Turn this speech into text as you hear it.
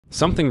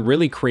Something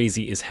really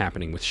crazy is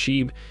happening with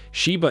Shiba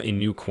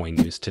Inu coin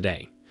news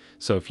today.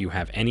 So if you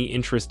have any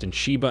interest in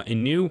Shiba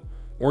Inu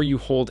or you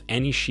hold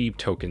any SHIB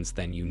tokens,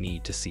 then you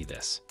need to see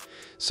this.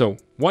 So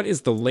what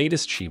is the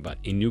latest Shiba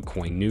Inu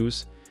coin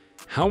news?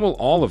 How will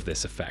all of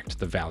this affect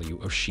the value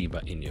of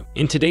Shiba Inu?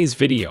 In today's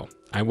video,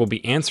 I will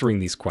be answering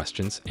these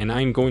questions, and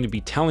I am going to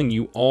be telling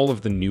you all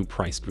of the new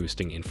price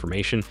boosting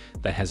information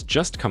that has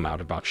just come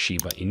out about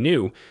Shiba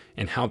Inu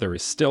and how there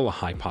is still a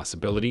high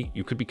possibility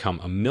you could become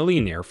a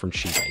millionaire from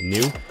Shiba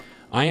Inu.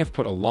 I have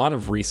put a lot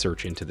of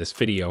research into this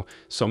video,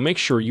 so make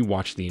sure you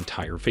watch the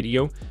entire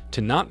video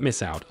to not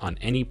miss out on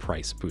any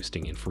price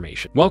boosting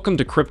information. Welcome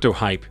to Crypto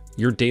Hype,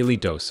 your daily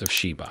dose of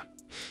Shiba.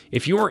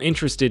 If you are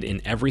interested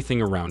in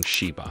everything around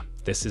Shiba,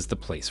 this is the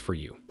place for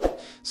you.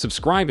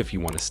 Subscribe if you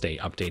want to stay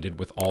updated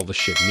with all the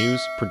SHIB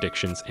news,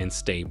 predictions, and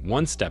stay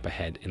one step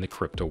ahead in the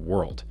crypto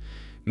world.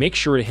 Make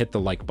sure to hit the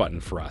like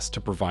button for us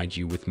to provide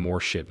you with more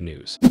SHIB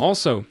news.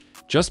 Also,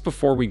 just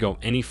before we go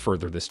any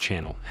further, this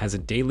channel has a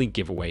daily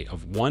giveaway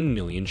of 1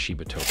 million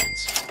Shiba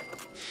tokens.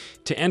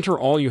 To enter,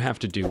 all you have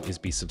to do is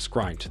be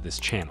subscribed to this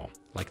channel,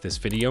 like this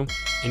video,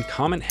 and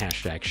comment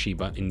hashtag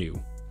Shiba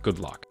Inu. Good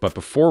luck. But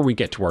before we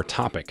get to our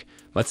topic,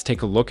 let's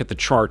take a look at the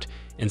chart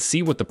and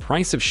see what the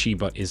price of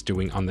Shiba is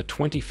doing on the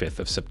 25th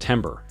of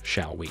September,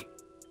 shall we?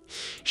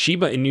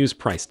 Shiba Inu's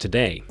price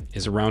today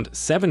is around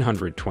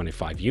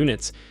 725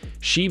 units.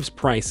 SHIB's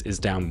price is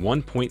down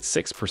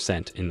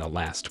 1.6% in the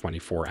last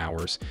 24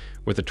 hours,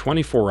 with a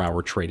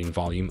 24-hour trading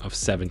volume of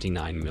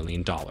 $79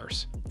 million.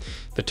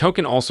 The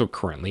token also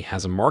currently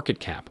has a market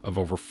cap of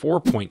over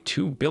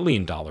 $4.2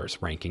 billion,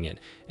 ranking it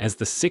as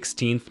the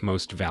 16th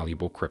most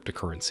valuable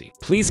cryptocurrency.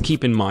 Please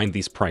keep in mind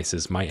these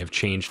prices might have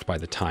changed by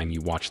the time you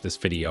watch this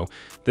video.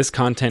 This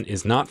content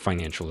is not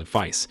financial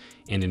advice,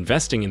 and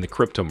investing in the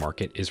crypto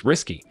market is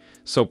risky,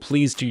 so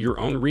please do your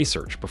own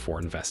research before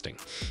investing.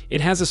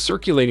 It has a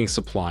circulating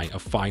supply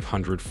of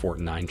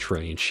 549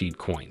 trillion SHIB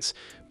coins,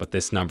 but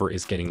this number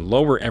is getting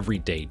lower every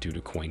day due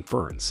to coin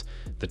burns.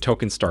 The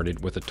token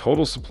started with a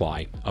total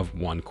supply of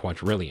 1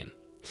 quadrillion.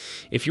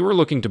 If you are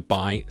looking to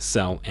buy,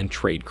 sell, and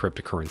trade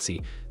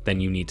cryptocurrency,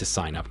 then you need to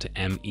sign up to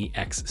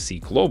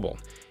MEXC Global.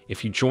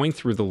 If you join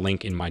through the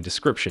link in my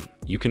description,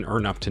 you can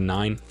earn up to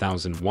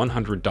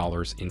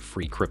 $9,100 in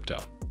free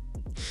crypto.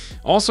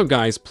 Also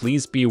guys,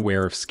 please be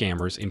aware of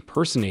scammers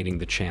impersonating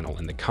the channel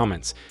in the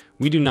comments.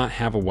 We do not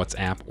have a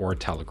WhatsApp or a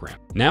Telegram.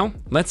 Now,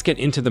 let's get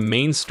into the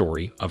main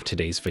story of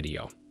today's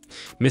video.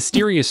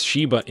 Mysterious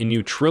Shiba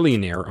Inu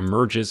trillionaire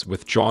emerges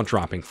with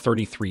jaw-dropping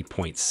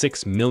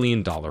 $33.6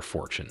 million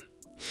fortune.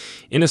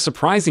 In a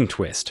surprising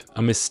twist,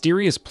 a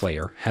mysterious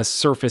player has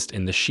surfaced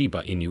in the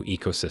Shiba Inu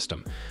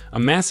ecosystem,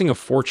 amassing a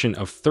fortune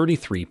of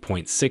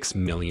 $33.6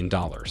 million.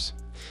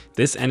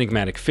 This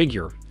enigmatic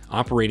figure,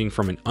 operating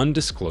from an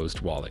undisclosed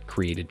wallet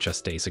created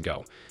just days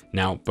ago,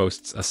 now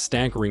boasts a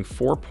staggering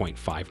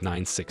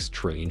 4.596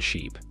 trillion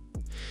SHIB.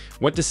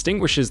 What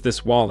distinguishes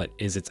this wallet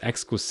is its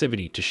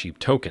exclusivity to SHIB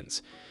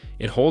tokens.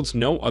 It holds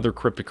no other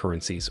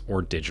cryptocurrencies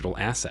or digital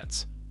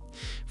assets.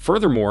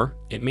 Furthermore,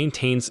 it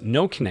maintains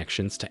no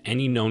connections to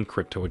any known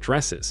crypto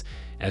addresses,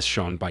 as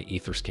shown by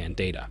Etherscan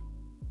data.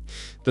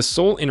 The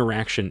sole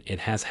interaction it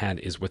has had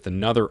is with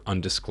another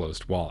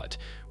undisclosed wallet,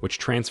 which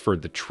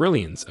transferred the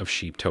trillions of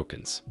SHIB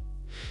tokens.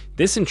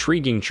 This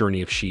intriguing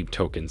journey of SHIB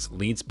tokens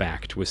leads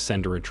back to a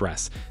sender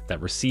address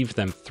that received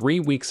them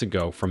 3 weeks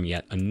ago from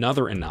yet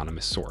another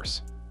anonymous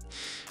source.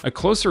 A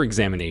closer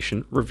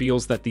examination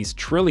reveals that these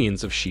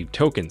trillions of SHIB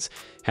tokens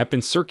have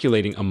been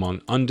circulating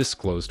among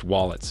undisclosed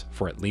wallets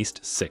for at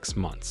least 6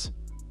 months.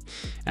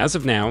 As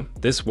of now,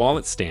 this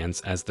wallet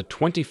stands as the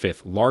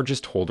 25th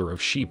largest holder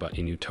of Shiba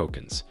Inu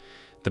tokens.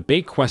 The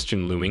big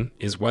question looming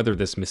is whether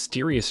this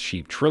mysterious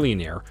SHIB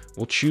trillionaire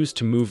will choose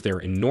to move their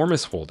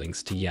enormous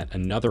holdings to yet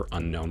another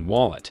unknown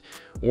wallet,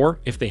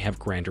 or if they have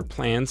grander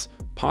plans,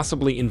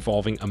 possibly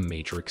involving a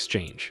major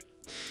exchange.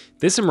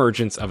 This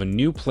emergence of a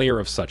new player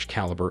of such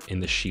caliber in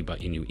the Shiba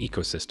Inu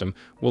ecosystem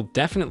will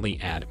definitely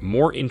add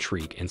more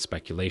intrigue and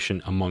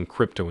speculation among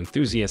crypto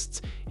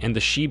enthusiasts and the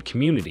SHIB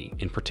community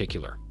in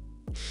particular.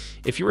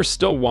 If you are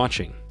still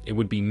watching, it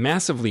would be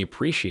massively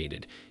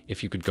appreciated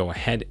if you could go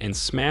ahead and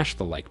smash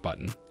the like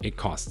button. It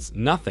costs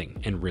nothing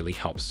and really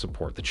helps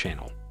support the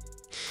channel.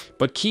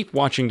 But keep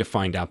watching to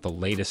find out the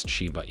latest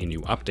Shiba Inu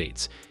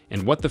updates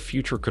and what the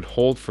future could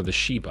hold for the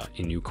Shiba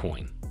Inu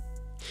coin.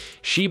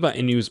 Shiba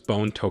Inu's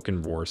Bone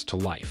token roars to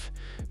life.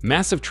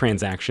 Massive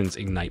transactions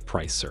ignite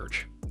price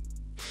surge.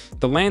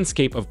 The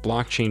landscape of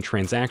blockchain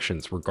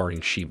transactions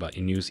regarding Shiba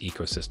Inu's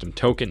ecosystem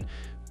token,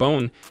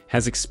 Bone,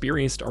 has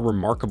experienced a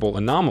remarkable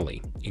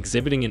anomaly,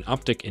 exhibiting an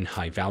uptick in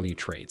high-value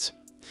trades.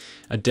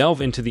 A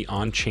delve into the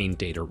on-chain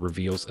data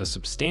reveals a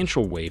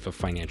substantial wave of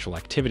financial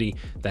activity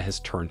that has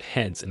turned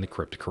heads in the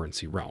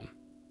cryptocurrency realm.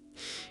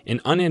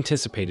 An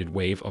unanticipated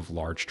wave of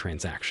large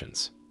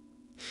transactions.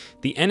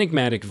 The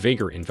enigmatic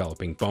vigor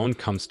enveloping Bone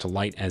comes to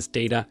light as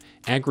data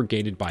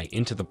aggregated by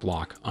Into the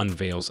Block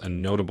unveils a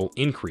notable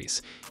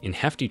increase in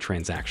hefty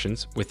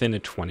transactions within a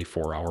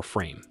 24-hour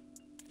frame.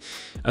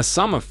 a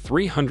sum of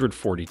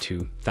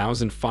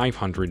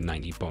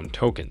 342,590 BON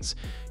tokens,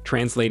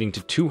 translating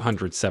to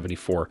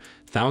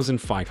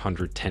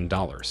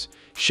 $274,510,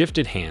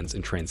 shifted hands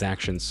in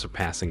transactions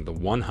surpassing the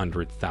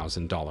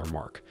 $100,000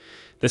 mark.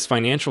 This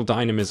financial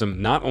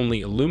dynamism not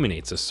only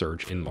illuminates a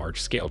surge in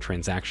large-scale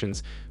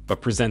transactions,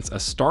 but presents a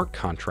stark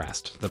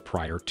contrast to the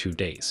prior 2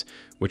 days,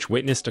 which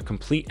witnessed a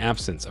complete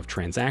absence of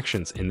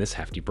transactions in this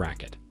hefty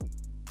bracket.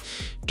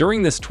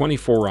 During this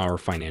 24-hour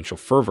financial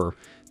fervor,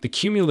 the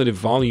cumulative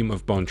volume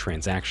of BON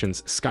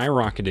transactions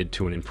skyrocketed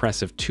to an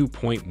impressive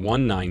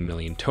 2.19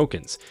 million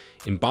tokens,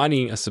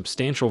 embodying a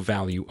substantial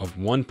value of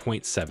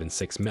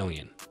 1.76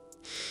 million.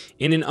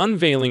 In an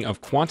unveiling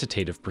of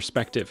quantitative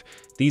perspective,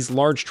 these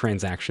large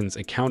transactions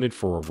accounted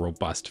for a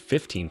robust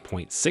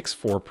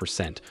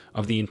 15.64%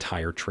 of the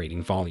entire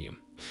trading volume,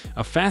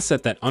 a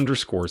facet that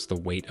underscores the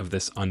weight of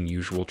this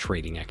unusual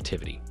trading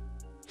activity.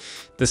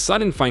 The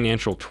sudden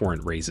financial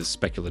torrent raises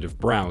speculative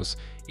brows,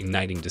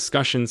 igniting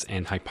discussions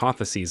and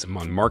hypotheses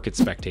among market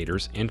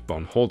spectators and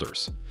BON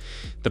holders.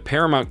 The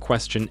paramount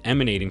question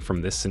emanating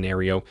from this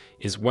scenario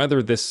is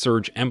whether this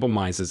surge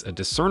emblemizes a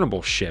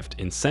discernible shift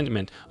in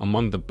sentiment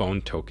among the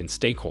BON token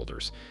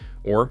stakeholders,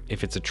 or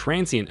if it's a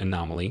transient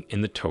anomaly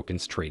in the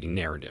token's trading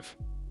narrative.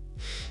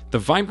 The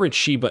vibrant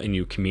Shiba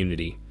Inu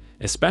community,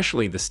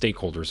 especially the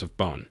stakeholders of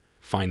BON,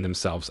 find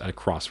themselves at a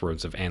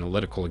crossroads of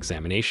analytical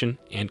examination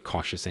and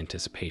cautious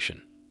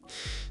anticipation.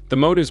 The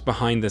motives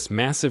behind this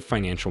massive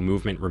financial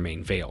movement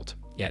remain veiled,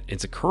 yet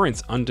its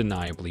occurrence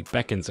undeniably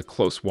beckons a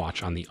close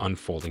watch on the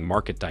unfolding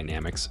market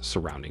dynamics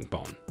surrounding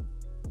BON.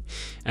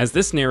 As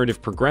this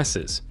narrative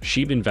progresses,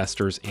 SHIB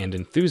investors and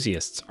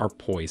enthusiasts are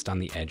poised on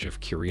the edge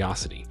of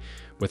curiosity,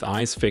 with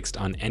eyes fixed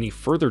on any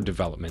further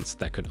developments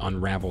that could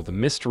unravel the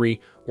mystery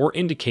or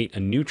indicate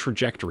a new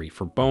trajectory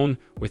for BON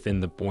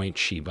within the buoyant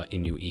Shiba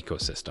Inu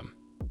ecosystem.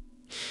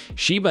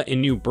 Shiba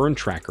Inu Burn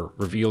Tracker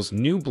reveals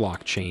new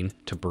blockchain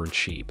to burn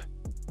SHIB.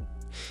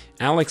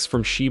 Alex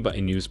from Shiba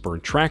Inu's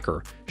Burn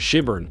Tracker,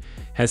 Shibainu,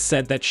 has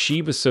said that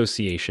SHIB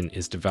Association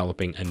is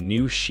developing a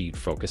new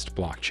SHIB-focused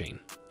blockchain.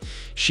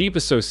 SHIB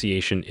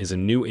Association is a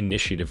new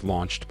initiative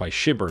launched by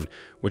Shibainu,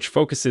 which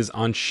focuses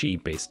on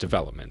SHIB-based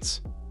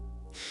developments.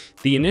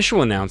 The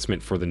initial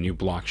announcement for the new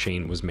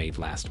blockchain was made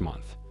last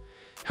month.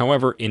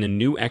 However, in a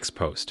new X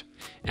post,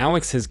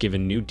 Alex has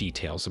given new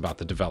details about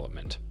the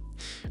development.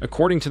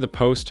 According to the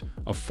post,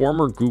 a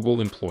former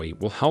Google employee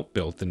will help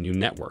build the new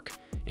network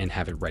and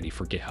have it ready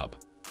for GitHub.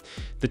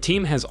 The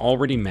team has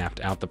already mapped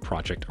out the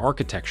project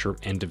architecture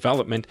and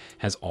development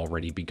has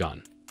already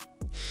begun.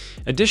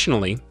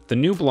 Additionally, the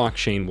new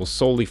blockchain will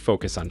solely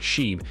focus on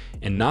SHIB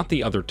and not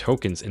the other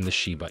tokens in the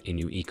Shiba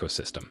Inu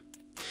ecosystem.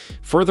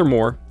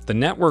 Furthermore, the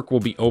network will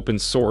be open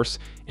source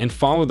and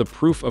follow the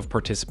proof of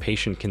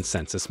participation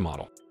consensus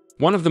model.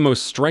 One of the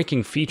most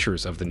striking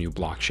features of the new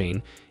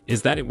blockchain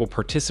is that it will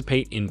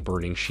participate in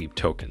burning SHIB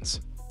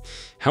tokens.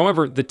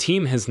 However, the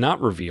team has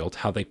not revealed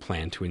how they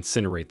plan to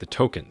incinerate the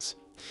tokens.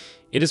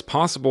 It is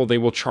possible they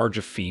will charge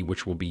a fee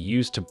which will be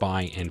used to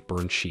buy and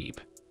burn SHIB.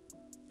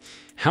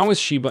 How is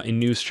Shiba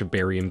Inu's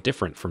Shibarium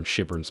different from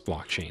Shibainu's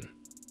blockchain?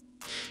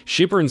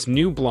 Shibainu's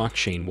new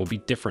blockchain will be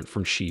different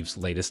from SHIB's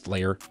latest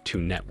layer 2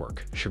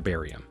 network,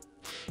 Shibarium.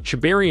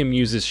 Shibarium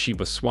uses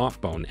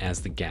shibaswap BON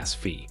as the gas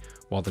fee,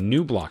 while the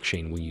new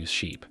blockchain will use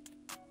SHIB.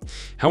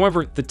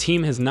 However, the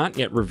team has not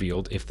yet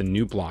revealed if the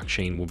new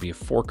blockchain will be a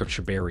fork of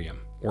Shibarium,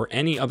 or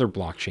any other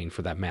blockchain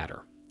for that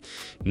matter.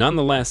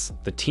 Nonetheless,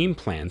 the team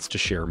plans to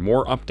share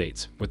more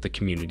updates with the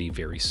community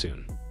very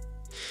soon.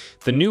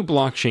 The new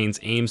blockchain's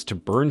aims to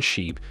burn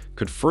SHIB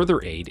could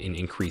further aid in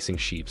increasing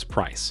SHIB's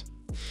price.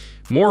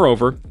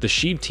 Moreover, the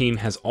SHIB team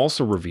has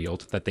also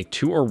revealed that they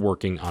too are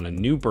working on a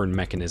new burn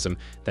mechanism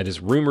that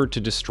is rumored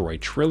to destroy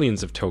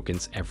trillions of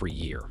tokens every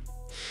year.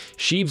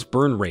 SHIB's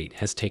burn rate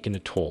has taken a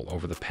toll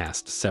over the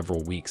past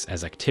several weeks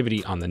as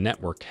activity on the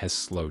network has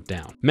slowed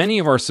down. Many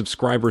of our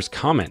subscribers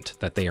comment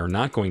that they are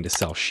not going to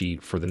sell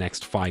SHIB for the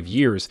next 5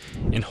 years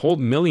and hold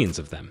millions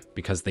of them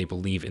because they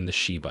believe in the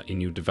Shiba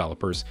Inu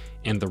developers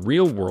and the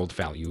real-world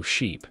value of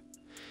SHIB.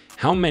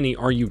 How many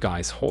are you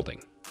guys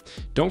holding?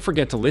 Don't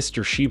forget to list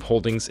your SHIB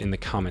holdings in the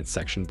comments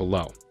section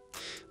below.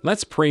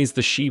 Let's praise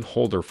the SHIB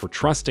holder for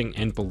trusting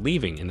and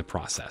believing in the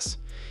process.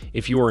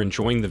 If you are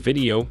enjoying the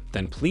video,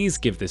 then please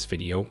give this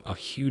video a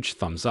huge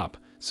thumbs up,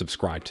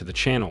 subscribe to the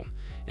channel,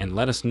 and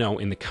let us know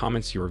in the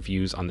comments your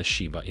views on the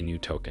Shiba Inu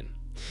token.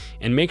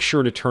 And make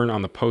sure to turn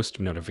on the post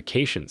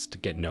notifications to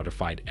get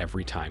notified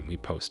every time we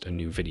post a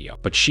new video.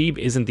 But SHIB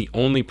isn't the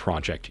only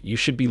project you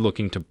should be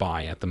looking to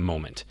buy at the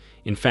moment.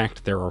 In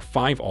fact, there are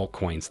 5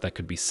 altcoins that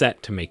could be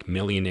set to make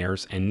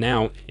millionaires, and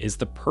now is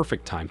the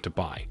perfect time to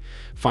buy.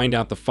 Find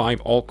out the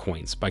 5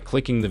 altcoins by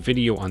clicking the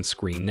video on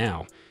screen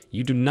now.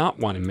 You do not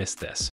want to miss this.